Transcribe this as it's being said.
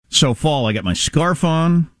So fall, I got my scarf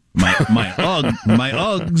on, my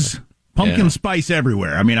Uggs, pumpkin spice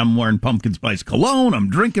everywhere. I mean, I'm wearing pumpkin spice cologne.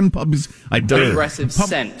 I'm drinking aggressive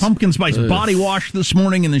scent. Pumpkin spice body wash this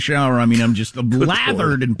morning in the shower. I mean, I'm just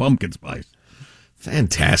lathered in pumpkin spice.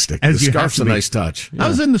 Fantastic. The scarf's a nice touch. Yeah. I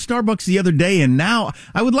was in the Starbucks the other day, and now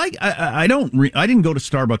I would like. I didn't go to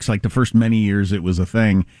Starbucks like the first many years it was a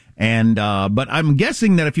thing, and but I'm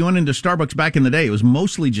guessing that if you went into Starbucks back in the day, it was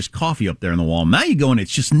mostly just coffee up there on the wall. Now you go in,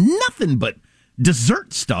 it's just nothing but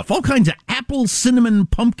dessert stuff, all kinds of apple, cinnamon,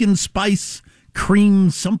 pumpkin spice,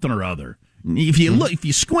 cream, something or other. If you look, if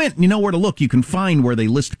you squint, you know where to look. You can find where they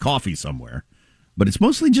list coffee somewhere, but it's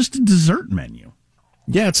mostly just a dessert menu.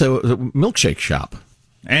 Yeah, it's a milkshake shop.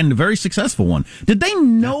 And a very successful one. Did they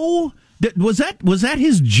know that was that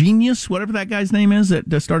his genius, whatever that guy's name is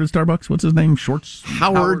that started Starbucks? What's his name?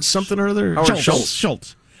 Howard something or other?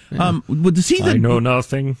 Schultz. Yeah. I know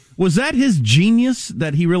nothing. Was that his genius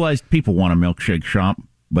that he realized people want a milkshake shop,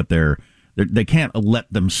 but they can't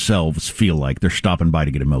let themselves feel like they're stopping by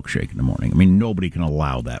to get a milkshake in the morning? I mean, nobody can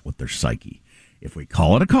allow that with their psyche. If we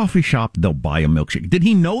call it a coffee shop, they'll buy a milkshake. Did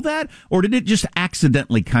he know that, or did it just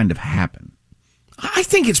accidentally kind of happen? I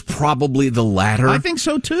think it's probably the latter. I think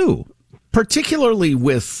so, too. Particularly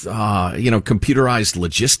with, computerized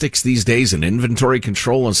logistics these days and inventory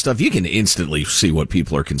control and stuff, you can instantly see what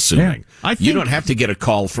people are consuming. Yeah, you don't have to get a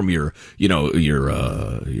call from your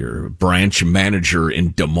branch manager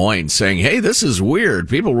in Des Moines saying, "Hey, this is weird.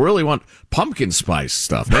 People really want pumpkin spice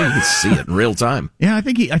stuff." Now you can see it in real time. Yeah, I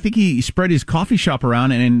think he spread his coffee shop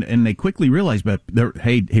around, and they quickly realized, but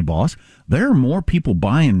hey, boss, there are more people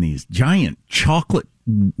buying these giant chocolate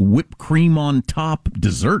whipped cream on top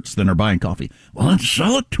desserts than are buying coffee. Well, let's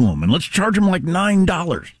sell it to them and let's charge them like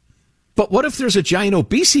 $9. But what if there's a giant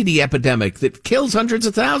obesity epidemic that kills hundreds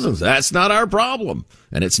of thousands? That's not our problem.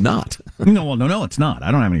 And it's not. No, it's not.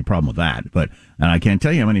 I don't have any problem with that. And I can't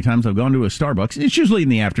tell you how many times I've gone to a Starbucks. It's usually in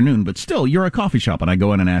the afternoon, but still, you're a coffee shop, and I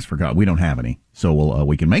go in and ask for coffee. We don't have any. So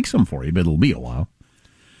we can make some for you, but it'll be a while.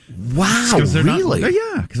 Wow, really?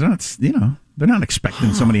 Because they're not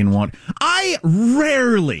expecting somebody in want. I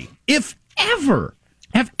rarely, if ever,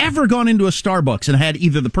 have ever gone into a Starbucks and had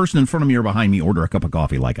either the person in front of me or behind me order a cup of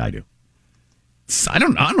coffee like I do. I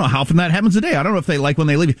don't know how often that happens a day. I don't know if they like when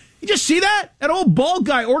they leave. You just see that? That old bald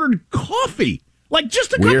guy ordered coffee. Like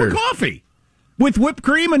just a cup of coffee. With whipped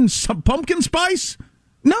cream and some pumpkin spice?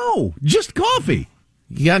 No, just coffee.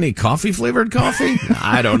 You got any coffee-flavored coffee?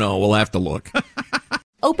 I don't know. We'll have to look.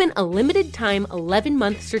 Open a limited-time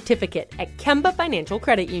 11-month certificate at Kemba Financial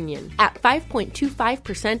Credit Union. At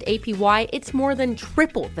 5.25% APY, it's more than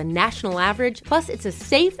triple the national average, plus it's a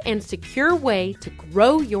safe and secure way to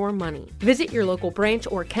grow your money. Visit your local branch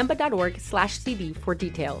or kemba.org/CD for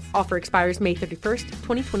details. Offer expires May 31st,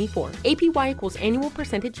 2024. APY equals annual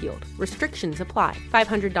percentage yield. Restrictions apply.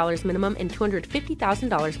 $500 minimum and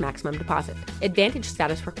 $250,000 maximum deposit. Advantage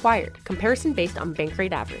status required. Comparison based on bank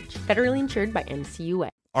rate average. Federally insured by NCUA.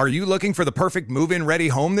 Are you looking for the perfect move-in ready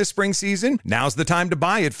home this spring season? Now's the time to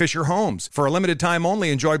buy at Fisher Homes. For a limited time only,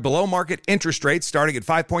 enjoy below-market interest rates starting at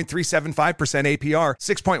 5.375% APR,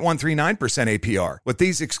 6.139% APR. With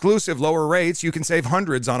these exclusive lower rates, you can save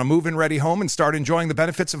hundreds on a move-in ready home and start enjoying the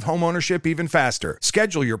benefits of home ownership even faster.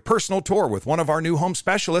 Schedule your personal tour with one of our new home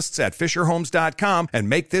specialists at FisherHomes.com and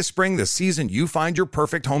make this spring the season you find your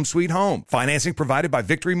perfect home sweet home. Financing provided by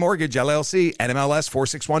Victory Mortgage, LLC, NMLS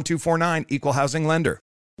 461249, Equal Housing Lender.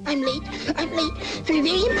 I'm late for a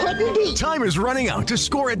very important date. Time is running out to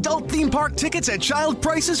score adult theme park tickets at child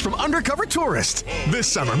prices from Undercover Tourist. This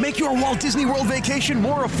summer, make your Walt Disney World vacation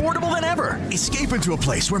more affordable than ever. Escape into a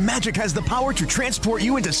place where magic has the power to transport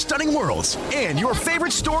you into stunning worlds and your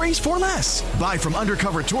favorite stories for less. Buy from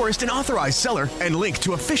Undercover Tourist, an authorized seller, and link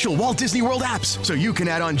to official Walt Disney World apps so you can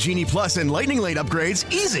add on Genie Plus and Lightning Lane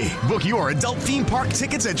upgrades easy. Book your adult theme park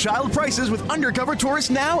tickets at child prices with Undercover Tourist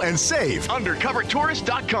now and save.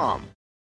 UndercoverTourist.com.